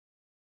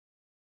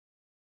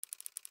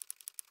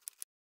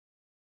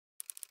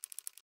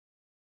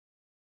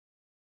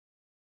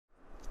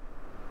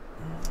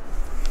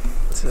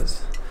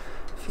says,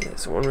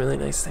 so one really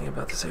nice thing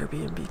about this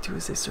Airbnb too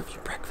is they serve you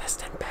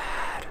breakfast in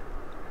bed.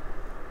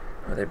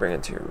 Or they bring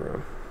it to your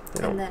room.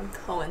 And then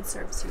Cohen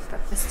serves you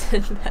breakfast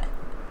in bed.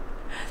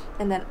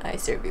 And then I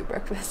serve you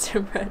breakfast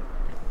and bread.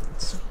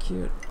 It's so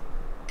cute.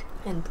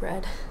 And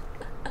bread.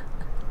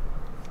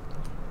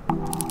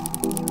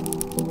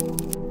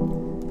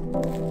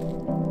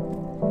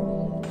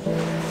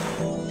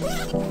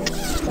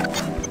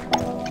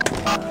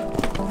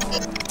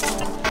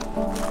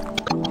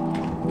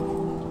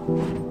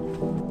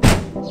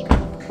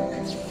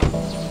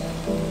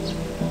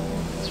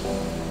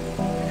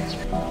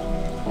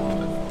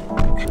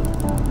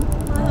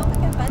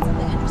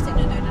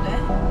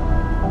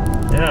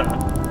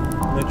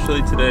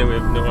 Literally today we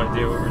have no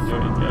idea what we're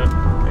doing yet,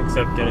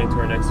 except getting to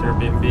our next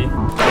Airbnb.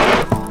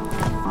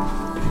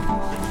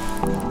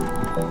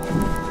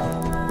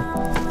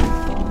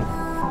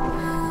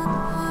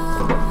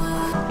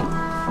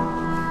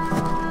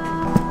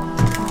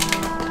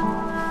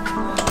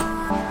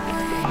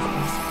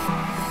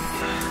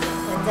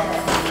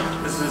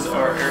 This is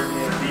our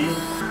Airbnb,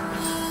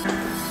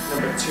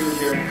 number 2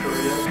 here in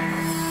Korea.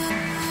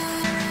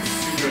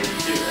 Super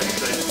cute,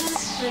 actually.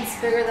 It's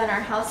bigger than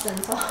our house in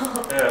Seoul.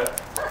 Yeah.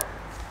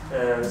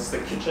 And it's the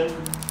kitchen.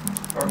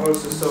 Our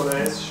host is so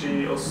nice.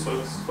 She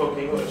also spoke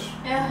English.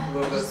 Yeah. A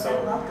little bit,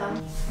 so.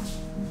 Welcome.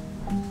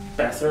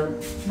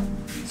 Bathroom.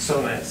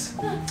 So nice.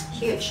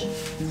 Huge.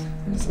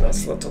 There's a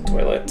nice little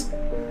toilet.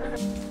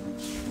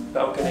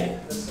 Balcony.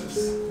 This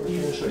is.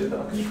 We're going to show you the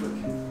balcony quick.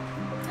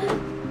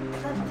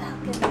 The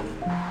balcony.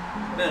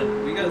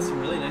 Man, we got some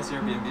really nice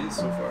Airbnbs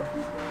so far.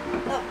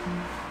 Oh.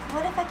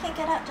 What if I can't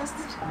get out just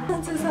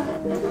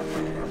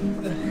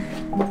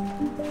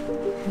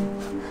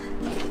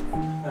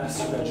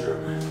Master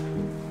bedroom.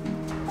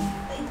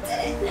 I did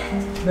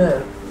it.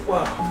 Man,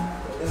 wow.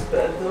 This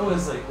bed though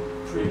is like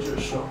pretty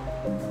traditional.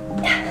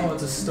 Oh,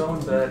 it's a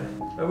stone bed.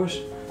 I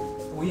wish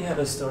we had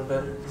a stone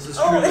bed. This is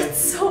truly it's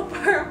so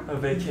firm. a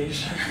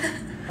vacation.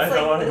 I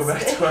don't want to go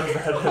back to our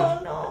bed. Oh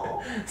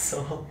no.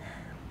 So.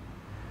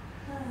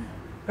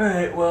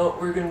 Alright, well,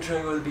 we're gonna try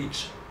and go to the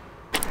beach.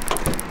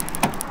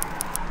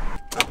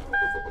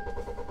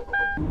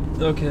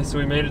 Okay, so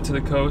we made it to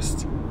the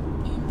coast. In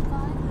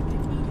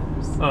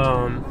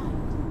 500 meters.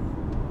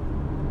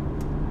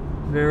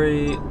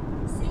 Very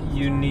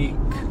unique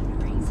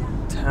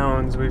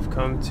towns we've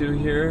come to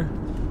here.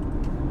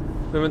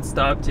 We haven't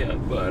stopped yet,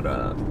 but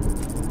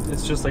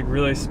it's just like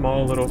really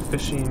small little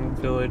fishing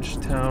village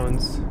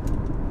towns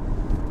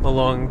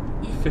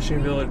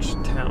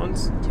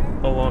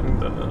along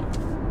the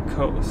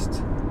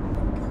coast.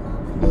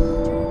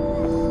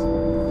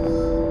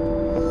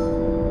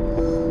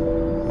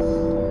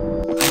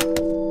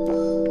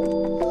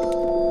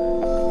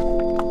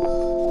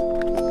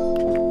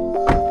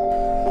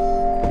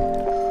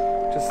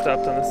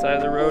 Stopped on the side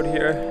of the road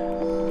here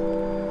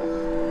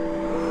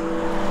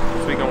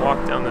so we can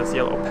walk down this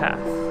yellow path.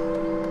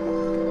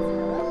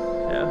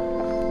 Yeah.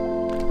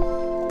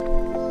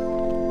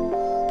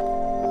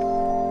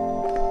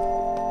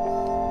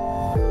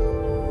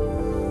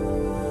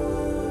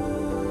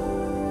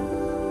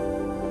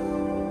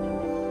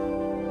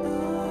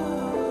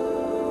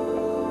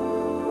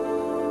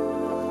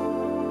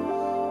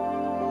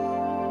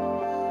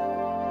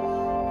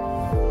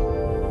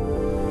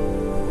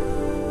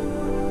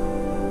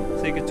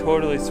 So you could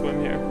totally swim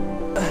here.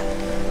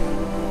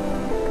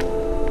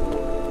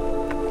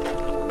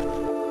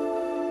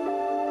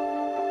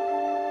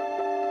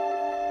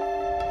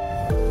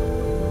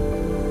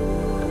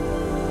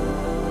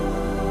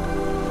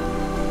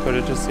 But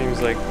it just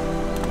seems like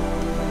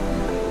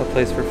a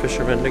place for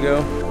fishermen to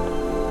go.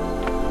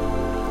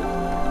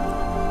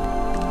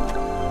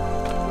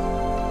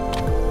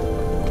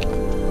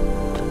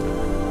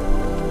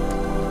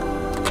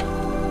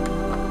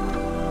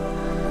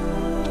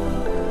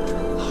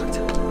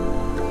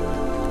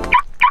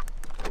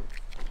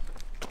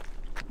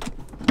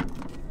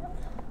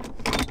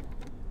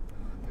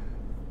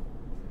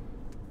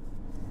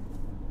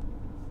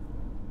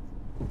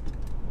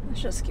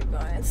 Let's just keep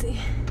going and see.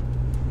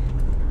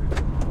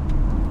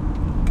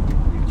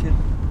 You can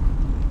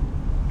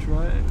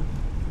drive.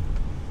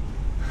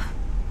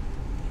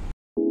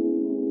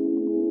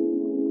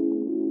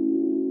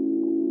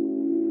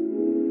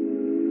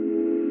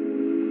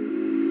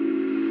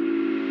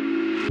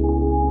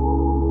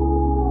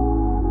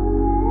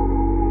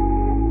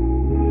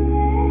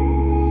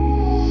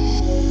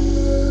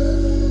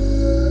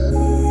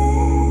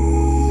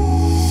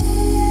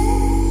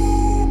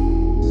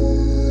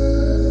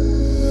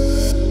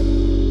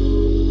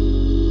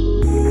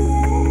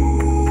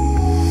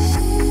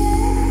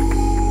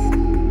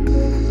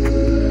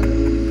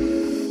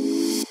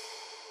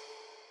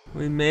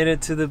 We made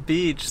it to the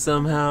beach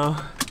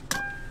somehow.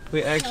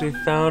 We actually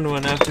found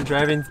one after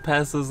driving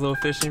past those little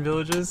fishing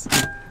villages.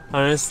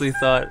 Honestly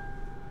thought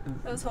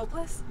It was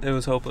hopeless? it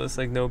was hopeless,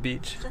 like no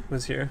beach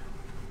was here.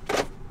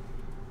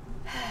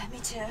 Me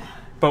too.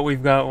 But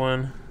we've got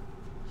one.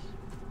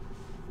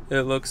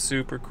 It looks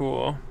super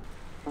cool.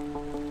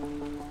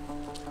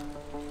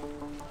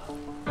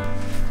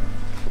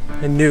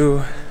 I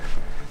knew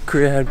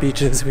Korea had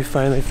beaches. We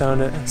finally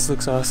found it. This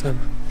looks awesome.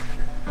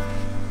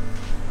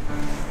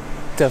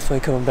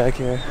 Definitely coming back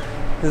here.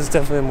 This is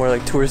definitely a more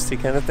like touristy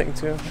kind of thing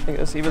too, I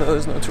guess, even though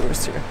there's no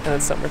tourists here and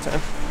it's summertime.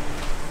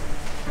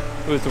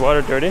 Ooh, is the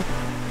water dirty?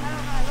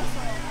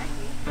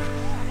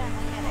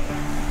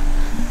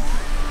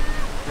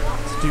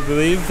 Do you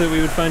believe that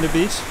we would find a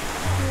beach?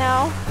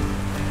 No.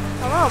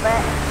 A little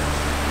bit.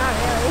 Not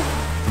really.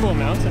 Cool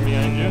mountain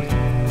behind you.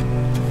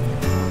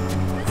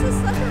 This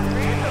is such a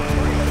random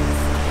place.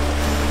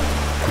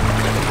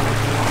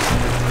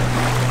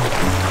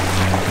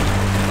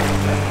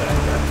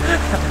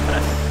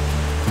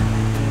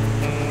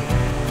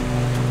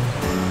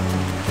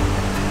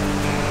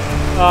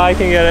 Oh, I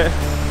can get it.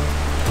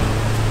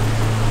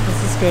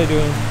 What's this guy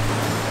doing?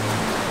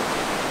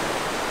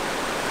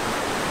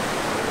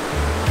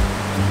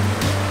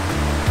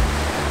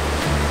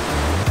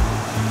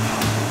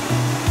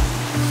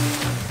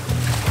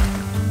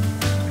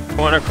 I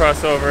want to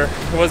cross over.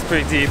 It was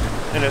pretty deep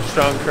and a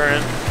strong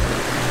current.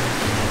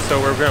 So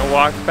we're going to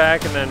walk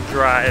back and then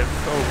drive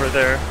over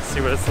there,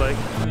 see what it's like.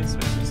 These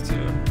fishes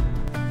too.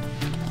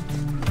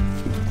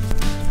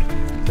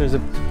 There's a...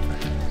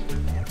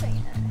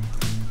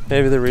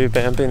 Maybe they're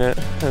revamping it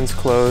and it's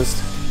closed.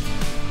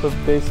 But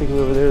basically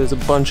over there's a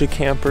bunch of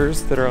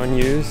campers that are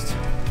unused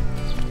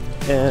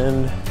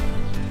and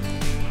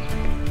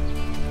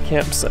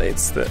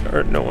campsites that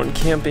are no one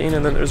camping,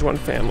 and then there's one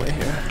family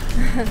here.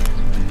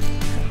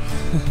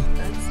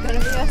 That's gonna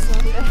be us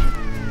one day.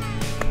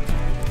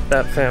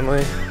 That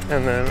family,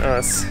 and then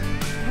us,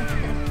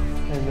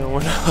 and no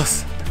one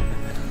else.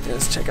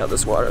 Let's check out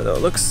this water though,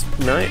 it looks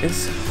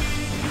nice.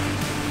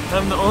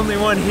 I'm the only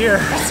one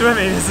here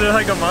swimming. Is there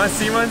like a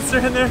sea monster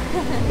in there?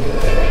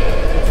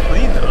 It's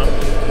clean though. You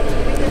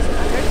think there's an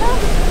undertow?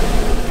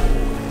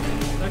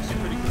 It's actually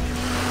pretty clean.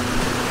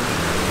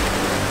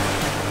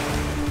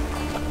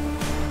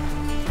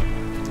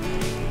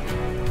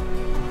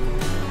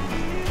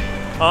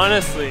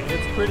 Honestly,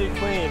 it's pretty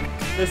clean.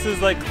 This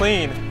is like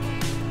clean.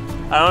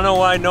 I don't know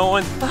why no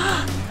one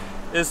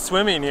is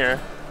swimming here.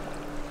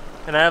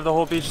 And I have the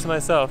whole beach to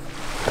myself.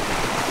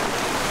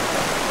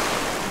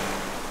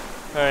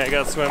 Alright, I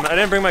gotta swim. I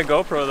didn't bring my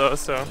GoPro though,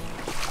 so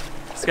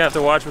just gonna have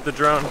to watch with the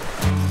drone.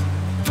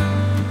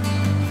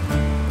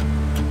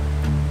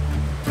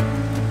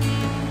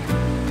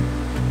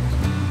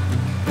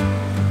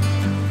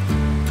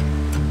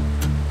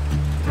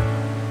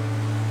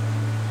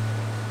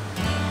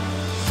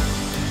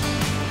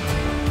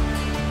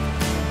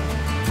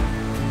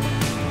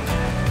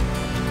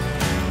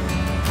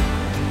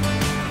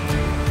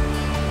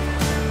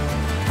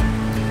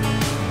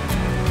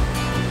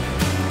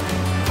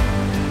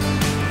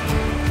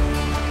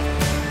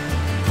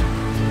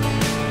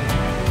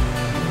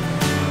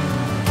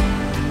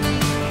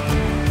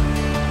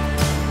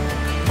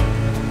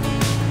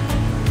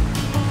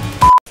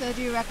 So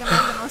do you recommend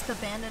the most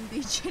abandoned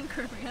beach in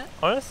Korea?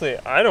 Honestly,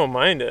 I don't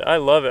mind it. I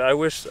love it. I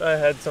wish I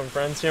had some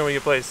friends here and we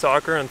could play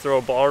soccer and throw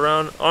a ball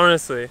around.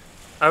 Honestly,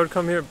 I would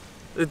come here.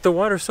 The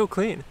water's so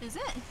clean. Is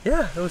it?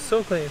 Yeah, it was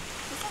so clean. It's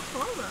so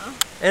cool though.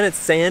 And it's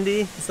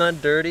sandy. It's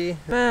not dirty.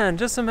 Man,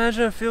 just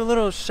imagine a few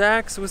little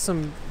shacks with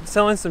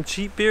selling some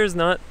cheap beers,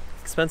 not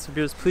expensive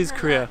beers. Please,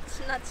 Korea,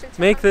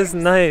 make this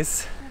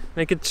nice.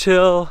 Make it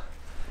chill.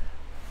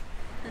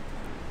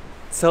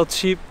 Sell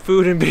cheap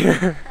food and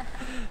beer.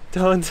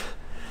 Don't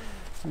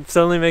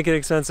suddenly make it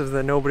expensive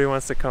that nobody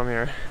wants to come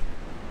here.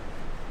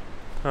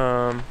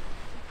 My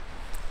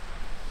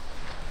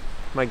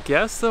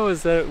guess though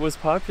is that it was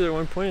popular at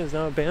one point, is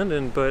now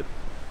abandoned, but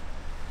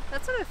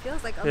that's what it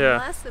feels like, yeah.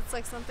 Unless it's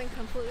like something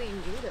completely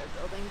new they're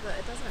building, but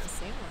it doesn't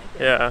seem like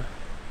it. Yeah.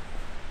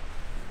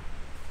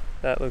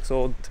 That looks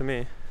old to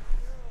me.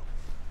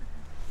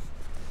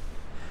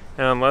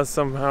 And unless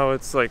somehow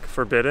it's like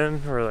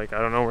forbidden, or like, I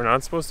don't know, we're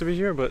not supposed to be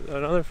here, but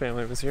another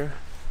family was here.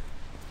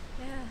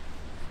 Yeah.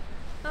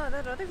 Oh,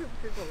 that other group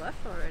of people left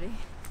already.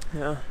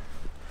 Yeah.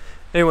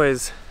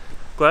 Anyways,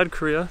 glad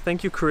Korea.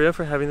 Thank you, Korea,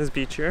 for having this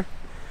beach here.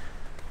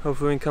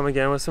 Hopefully we can come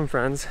again with some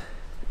friends.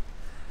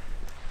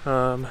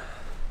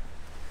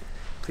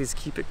 Please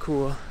keep it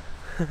cool.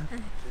 Keep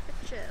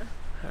it chill.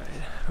 Alright,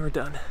 we're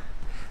done.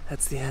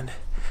 That's the end.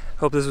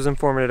 Hope this was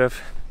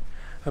informative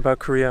about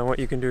Korea and what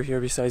you can do here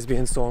besides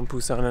being Seoul and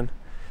Busan and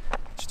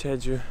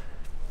Jeju.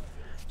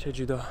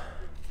 Jeju-do.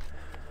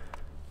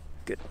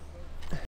 Good.